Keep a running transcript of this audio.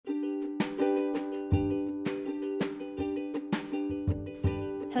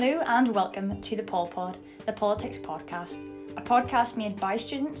Hello and welcome to the Pod, the Politics Podcast, a podcast made by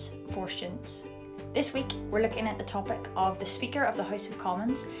students for students. This week we're looking at the topic of the Speaker of the House of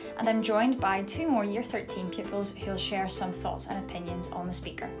Commons, and I'm joined by two more Year 13 pupils who'll share some thoughts and opinions on the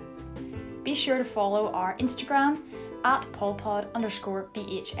Speaker. Be sure to follow our Instagram at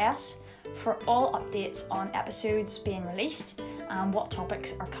polpod_BHS for all updates on episodes being released and what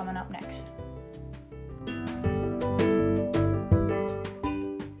topics are coming up next.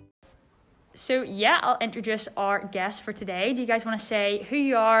 So I'll introduce our guests for today. Do you guys want to say who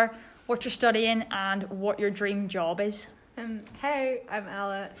you are, what you're studying, and what your dream job is? Hey, I'm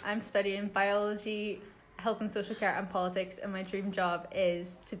Ella. I'm studying biology, health and social care and politics, and my dream job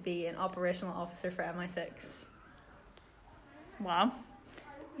is to be an operational officer for MI6. Wow.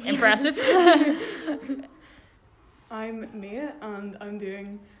 Impressive. I'm Mia and I'm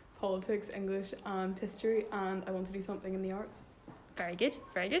doing politics, English and history, and I want to do something in the arts. Very good,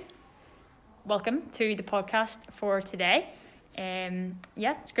 very good. Welcome to the podcast for today.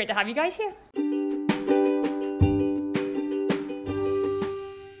 It's great to have you guys here.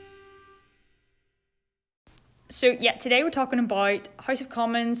 So today we're talking about House of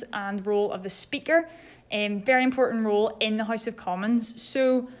Commons and the role of the Speaker. Very important role in the House of Commons.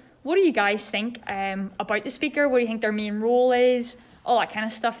 So what do you guys think about the Speaker? What do you think their main role is? All that kind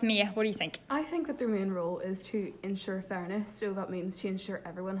of stuff. Mia, what do you think? I think that their main role is to ensure fairness, so that means to ensure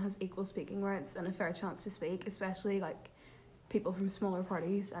everyone has equal speaking rights and a fair chance to speak, especially like people from smaller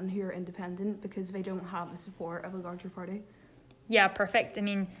parties and who are independent because they don't have the support of a larger party. Yeah, perfect. I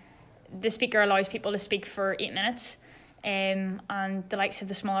mean, the Speaker allows people to speak for 8 minutes, and the likes of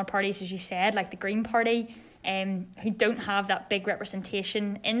the smaller parties, as you said, like the Green Party, who don't have that big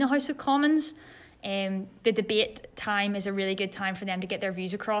representation in the House of Commons. The debate time is a really good time for them to get their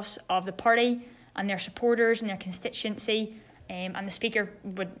views across of the party and their supporters and their constituency, and the Speaker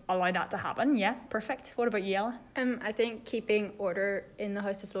would allow that to happen. Yeah, perfect. What about you, Ella? I think keeping order in the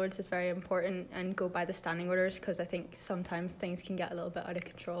House of Lords is very important, and go by the standing orders, because I think sometimes things can get a little bit out of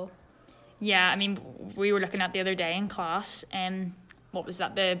control. Yeah, I mean, we were looking at the other day in class, what was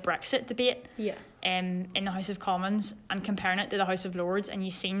that, the Brexit debate? Yeah. In the House of Commons, and comparing it to the House of Lords, and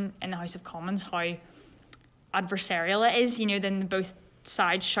you've seen in the House of Commons how adversarial it is, then both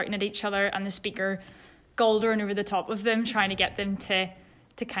sides shouting at each other and the Speaker gouldering over the top of them, trying to get them to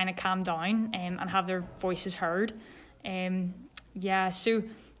kind of calm down and have their voices heard. So do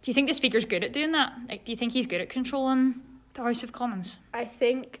you think the Speaker's good at doing that? Like, do you think he's good at controlling the House of Commons? I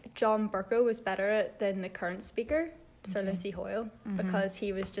think John Bercow was better at it than the current Speaker, Sir Lindsay Hoyle, because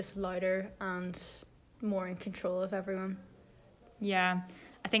he was just louder and more in control of everyone. Yeah,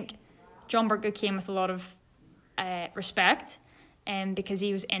 I think John Bercow came with a lot of respect, because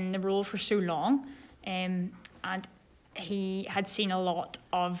he was in the role for so long, and he had seen a lot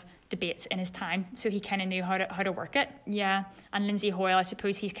of debates in his time, so he kind of knew how to work it. Yeah, and Lindsay Hoyle, I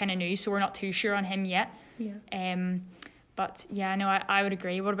suppose he's kind of new, so we're not too sure on him yet. Yeah. But I would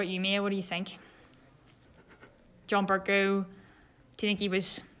agree. What about you, Mia? What do you think? John Bercow, do you think he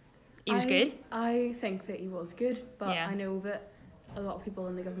was good? I think that he was good, but yeah. I know that a lot of people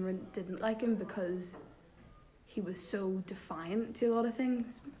in the government didn't like him because he was so defiant to a lot of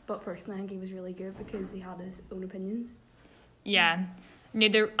things. But personally, I think he was really good because he had his own opinions. Yeah,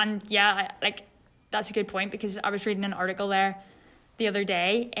 that's a good point, because I was reading an article there the other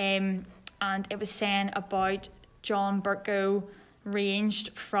day, and it was saying about John Bercow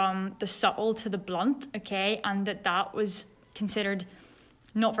ranged from the subtle to the blunt, okay, and that was considered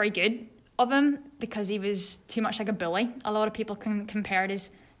not very good of him because he was too much like a bully. A lot of people can compare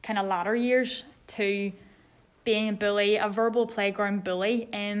his kind of latter years to being a bully, a verbal playground bully,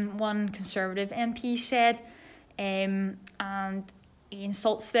 one Conservative MP said, and he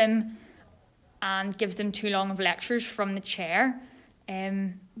insults them and gives them too long of lectures from the chair.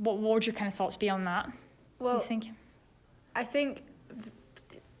 What would your kind of thoughts be on that? Well, do you think? I think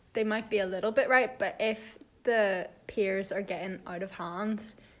they might be a little bit right, but if the peers are getting out of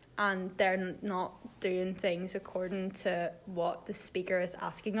hand and they're not doing things according to what the Speaker is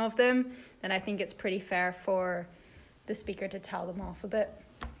asking of them, then I think it's pretty fair for the Speaker to tell them off a bit.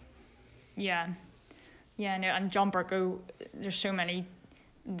 Yeah, no, and John Bercow, there's so many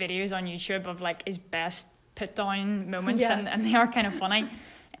videos on YouTube of like his best put down moments, and they are kind of funny.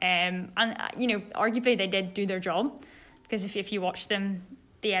 And arguably they did do their job, because if you watch them,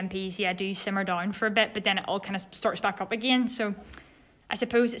 the MPs do simmer down for a bit, but then it all kind of starts back up again. So I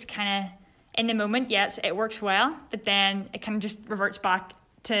suppose it's kind of in the moment, yes, it works well, but then it kind of just reverts back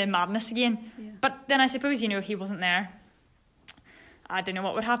to madness again. Yeah. But then I suppose, if he wasn't there, I don't know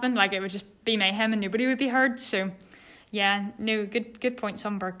what would happen. Like, it would just be mayhem and nobody would be heard. So Yeah, no, good points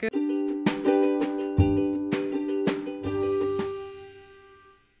on Burko.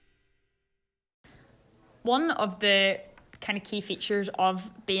 One of the kind of key features of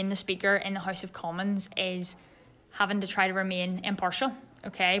being the Speaker in the House of Commons is having to try to remain impartial.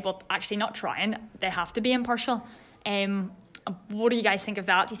 Okay, well, actually not trying, they have to be impartial. What do you guys think of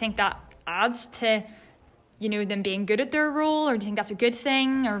that? Do you think that adds to, them being good at their role, or do you think that's a good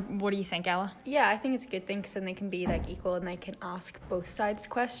thing, or what do you think, Ella? Yeah, I think it's a good thing because then they can be like equal and they can ask both sides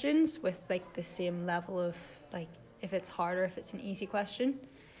questions with like the same level of like if it's hard or if it's an easy question.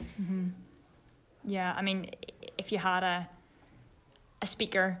 Mm-hmm. Yeah, I mean, if you had a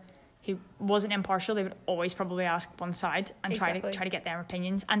speaker who wasn't impartial, they would always probably ask one side and try to get their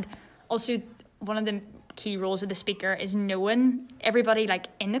opinions. And also, one of the key roles of the speaker is knowing everybody like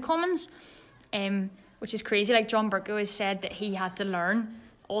in the Commons, which is crazy. Like John Bercow has said that he had to learn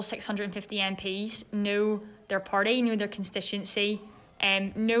all 650 MPs, know their party, know their constituency,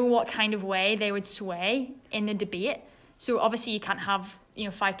 know what kind of way they would sway in the debate. So obviously you can't have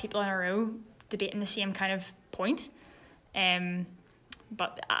 5 people in a row debating the same kind of point.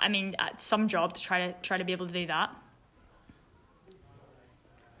 But I mean, it's some job to try to be able to do that.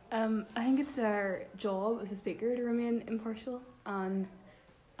 I think it's their job as a speaker to remain impartial and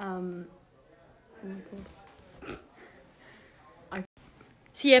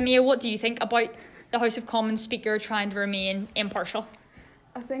So yeah, Mia, what do you think about the House of Commons speaker trying to remain impartial?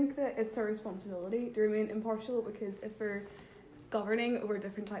 I think that it's our responsibility to remain impartial because if we're governing over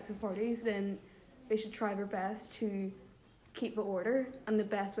different types of parties, then they should try their best to keep the order, and the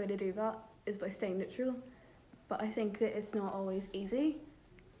best way to do that is by staying neutral. But I think that it's not always easy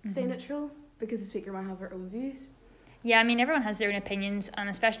to stay neutral because the speaker might have their own views. Yeah, I mean, everyone has their own opinions, and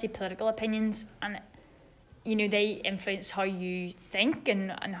especially political opinions, and they influence how you think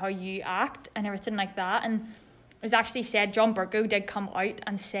and how you act and everything like that. And it was actually said, John Bercow did come out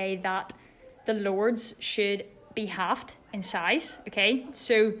and say that the Lords should be halved in size, okay?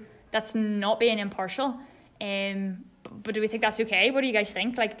 So that's not being impartial. But do we think that's okay? What do you guys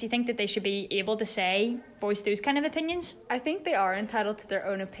think? Like, do you think that they should be able to voice those kind of opinions? I think they are entitled to their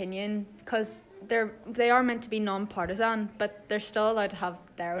own opinion because they are meant to be non-partisan, but they're still allowed to have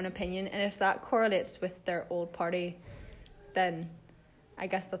their own opinion. And if that correlates with their old party, then I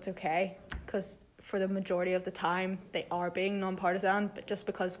guess that's okay. Because for the majority of the time, they are being non-partisan. But just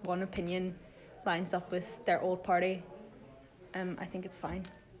because one opinion lines up with their old party, I think it's fine.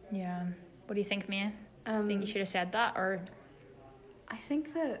 Yeah. What do you think, Mia? Do you think you should have said that, or? I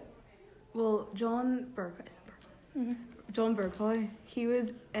think that, well, John Bercow, he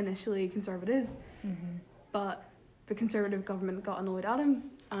was initially Conservative, but the Conservative government got annoyed at him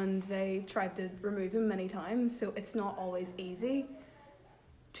and they tried to remove him many times, so it's not always easy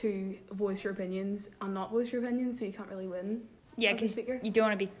to voice your opinions and not voice your opinions, so you can't really win. Yeah, because you don't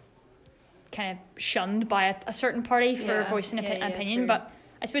want to be kind of shunned by a certain party for voicing an opinion, true. But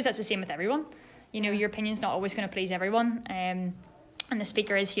I suppose that's the same with everyone. Your opinion's not always going to please everyone, and the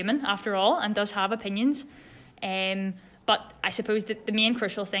speaker is human after all and does have opinions. But I suppose that the main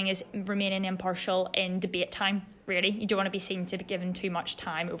crucial thing is remaining impartial in debate time, really. You don't want to be seen to be given too much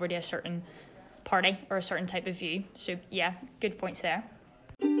time over to a certain party or a certain type of view. So yeah, good points there.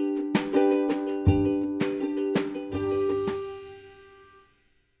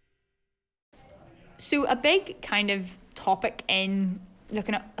 So a big kind of topic in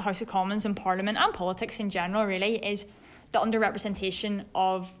looking at the House of Commons and Parliament and politics in general really is the underrepresentation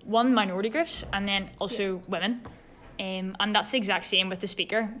of minority groups and then also women. And that's the exact same with the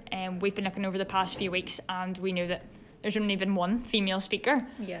speaker. We've been looking over the past few weeks and we know that there's only been one female speaker.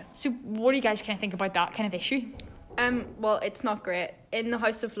 Yeah. So what do you guys kind of think about that kind of issue? Well, it's not great. In the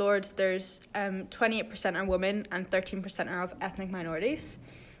House of Lords, there's 28% are women and 13% are of ethnic minorities,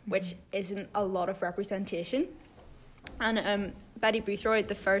 which isn't a lot of representation. And Betty Boothroyd,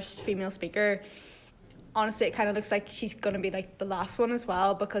 the first female speaker, honestly, it kind of looks like she's going to be like the last one as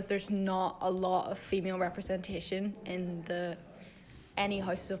well because there's not a lot of female representation in any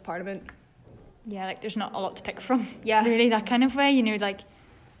Houses of Parliament. Yeah, like there's not a lot to pick from. Yeah. Really, that kind of way. Like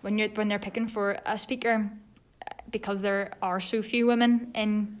when they're picking for a speaker, because there are so few women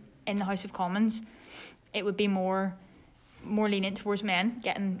in the House of Commons, it would be more lenient towards men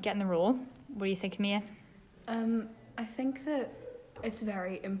getting the role. What do you think, Mia? I think that it's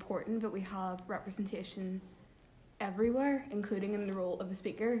very important that we have representation everywhere, including in the role of the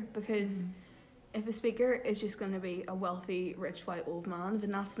speaker, because if a speaker is just going to be a wealthy, rich, white old man,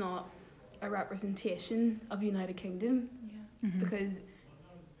 then that's not a representation of the United Kingdom, because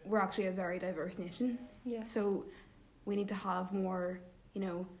we're actually a very diverse nation. Yeah. So we need to have more,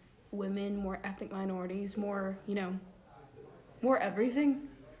 women, more ethnic minorities, more, more everything.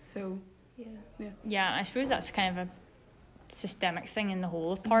 So Yeah, I suppose that's kind of a systemic thing in the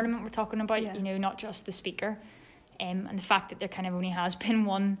whole of Parliament we're talking about, Yeah. you know, not just the Speaker. And the fact that there kind of only has been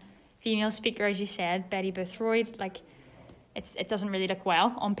one female Speaker, as you said, Betty Boothroyd, like, it doesn't really look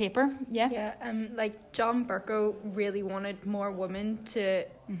well on paper. Yeah, like John Bercow really wanted more women to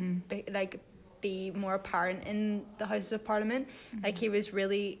be more apparent in the Houses of Parliament. Like, he was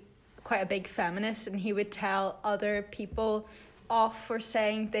really quite a big feminist, and he would tell other people off for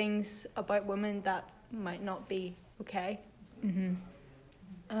saying things about women that might not be okay.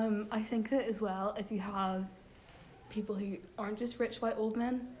 I think that as well, if you have people who aren't just rich white old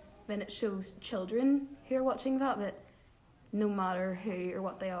men, then it shows children who are watching that no matter who or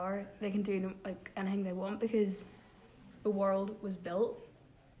what they are, they can do like anything they want, because the world was built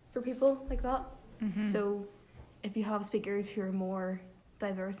for people like that. So if you have speakers who are more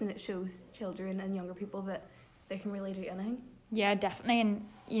diverse, then it shows children and younger people that they can really do anything. Yeah, definitely. And,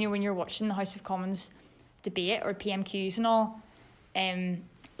 you know, when you're watching the House of Commons debate or PMQs and all,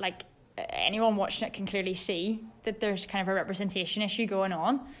 like, anyone watching it can clearly see that there's kind of a representation issue going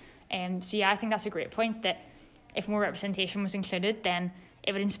on. So yeah, I think that's a great point, that if more representation was included, then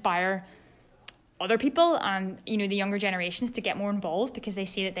it would inspire other people and, you know, the younger generations to get more involved, because they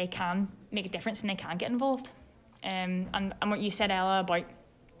see that they can make a difference and they can get involved. And what you said, Ella, about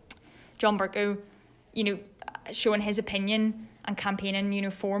John Bercow, you know, showing his opinion and campaigning, you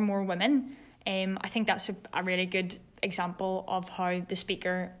know, for more women, I think that's a really good example of how the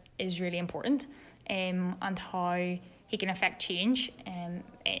Speaker is really important, and how he can affect change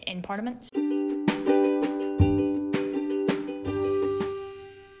in Parliament.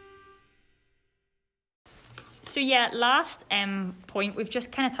 So yeah, last point we've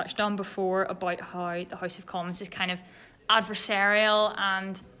just kind of touched on before about how the House of Commons is kind of adversarial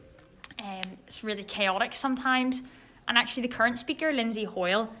and it's really chaotic sometimes. And actually the current Speaker, Lindsay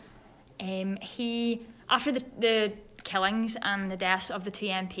Hoyle, he, after the killings and the deaths of the two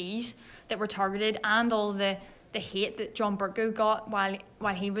MPs that were targeted, and all the hate that John Bercow got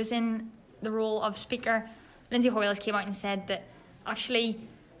while he was in the role of Speaker, Lindsay Hoyle has came out and said that actually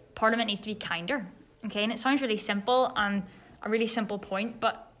Parliament needs to be kinder. Okay, and it sounds really simple and a really simple point,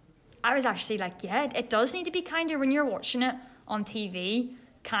 but I was actually like, yeah, it does need to be kinder. When you're watching it on TV,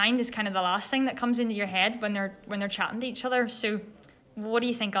 kind is kind of the last thing that comes into your head when they're chatting to each other. So what do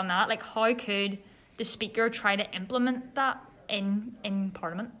you think on that? Like, how could the Speaker try to implement that in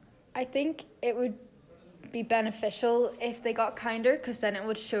Parliament? I think it would be beneficial if they got kinder, because then it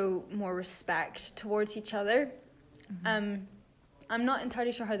would show more respect towards each other. I'm not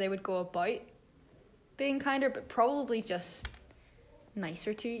entirely sure how they would go about being kinder, but probably just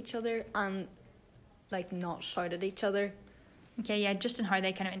nicer to each other and like not shout at each other. Okay, yeah, just in how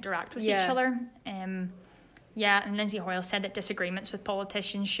they kind of interact with each other. Yeah, and Lindsay Hoyle said that disagreements with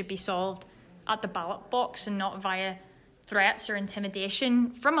politicians should be solved at the ballot box and not via threats or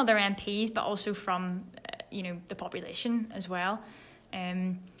intimidation from other MPs, but also from the population as well.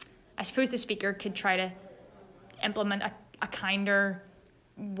 I suppose the Speaker could try to implement a kinder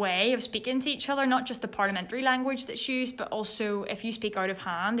way of speaking to each other, not just the parliamentary language that's used, but also if you speak out of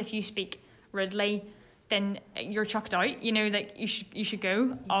hand, if you speak rudely, then you're chucked out. You know, like you should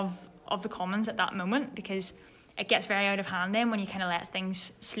go of the Commons at that moment, because it gets very out of hand then when you kind of let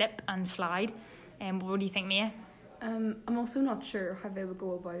things slip and slide. What do you think, Mia? I'm also not sure how they would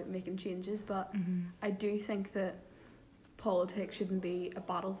go about making changes, but I do think that politics shouldn't be a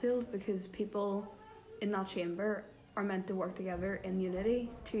battlefield, because people in that chamber are meant to work together in unity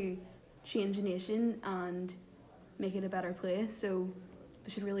to change a nation and make it a better place. So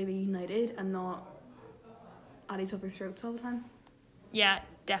they should really be united and not at each other's throats all the time. Yeah,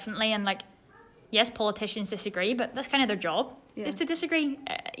 definitely. And yes, politicians disagree, but that's kind of their job, is to disagree.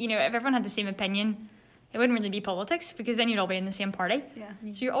 If everyone had the same opinion, it wouldn't really be politics, because then you'd all be in the same party. Yeah.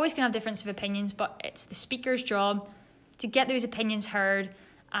 So you're always going to have difference of opinions, but it's the Speaker's job to get those opinions heard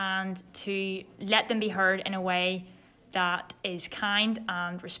and to let them be heard in a way that is kind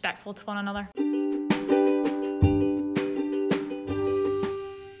and respectful to one another.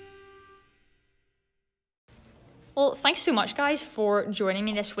 Well, thanks so much, guys, for joining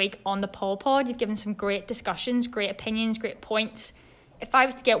me this week on the Poll Pod. You've given some great discussions, great opinions, great points. If I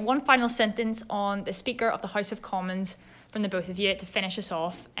was to get one final sentence on the Speaker of the House of Commons from the both of you to finish us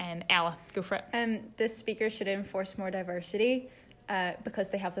off, Ella, go for it. The Speaker should enforce more diversity because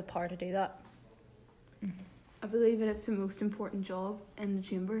they have the power to do that. I believe that it's the most important job in the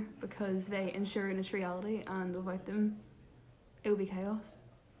chamber, because they ensure its reality, and without them, it will be chaos.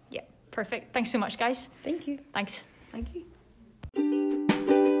 Yeah, perfect. Thanks so much, guys. Thank you. Thanks. Thank you.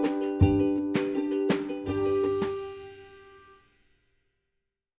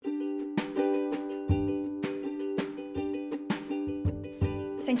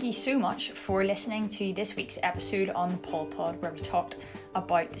 thank you so much for listening to this week's episode on the Poll Pod, where we talked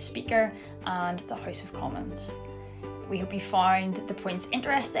about the Speaker and the House of Commons. We hope you found the points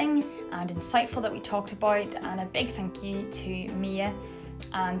interesting and insightful that we talked about, and a big thank you to Mia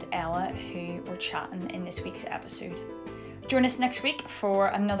and Ella who were chatting in this week's episode. Join us next week for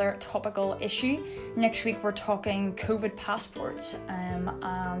another topical issue. Next week we're talking COVID passports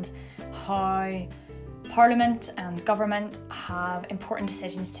and how Parliament and government have important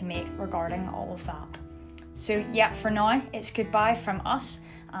decisions to make regarding all of that. So yeah, for now it's goodbye from us,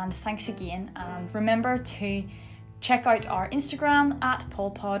 and thanks again, and remember to check out our Instagram at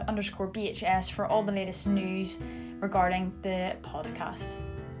pollpod_BHS for all the latest news regarding the podcast.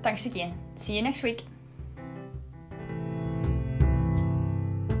 Thanks again. See you next week.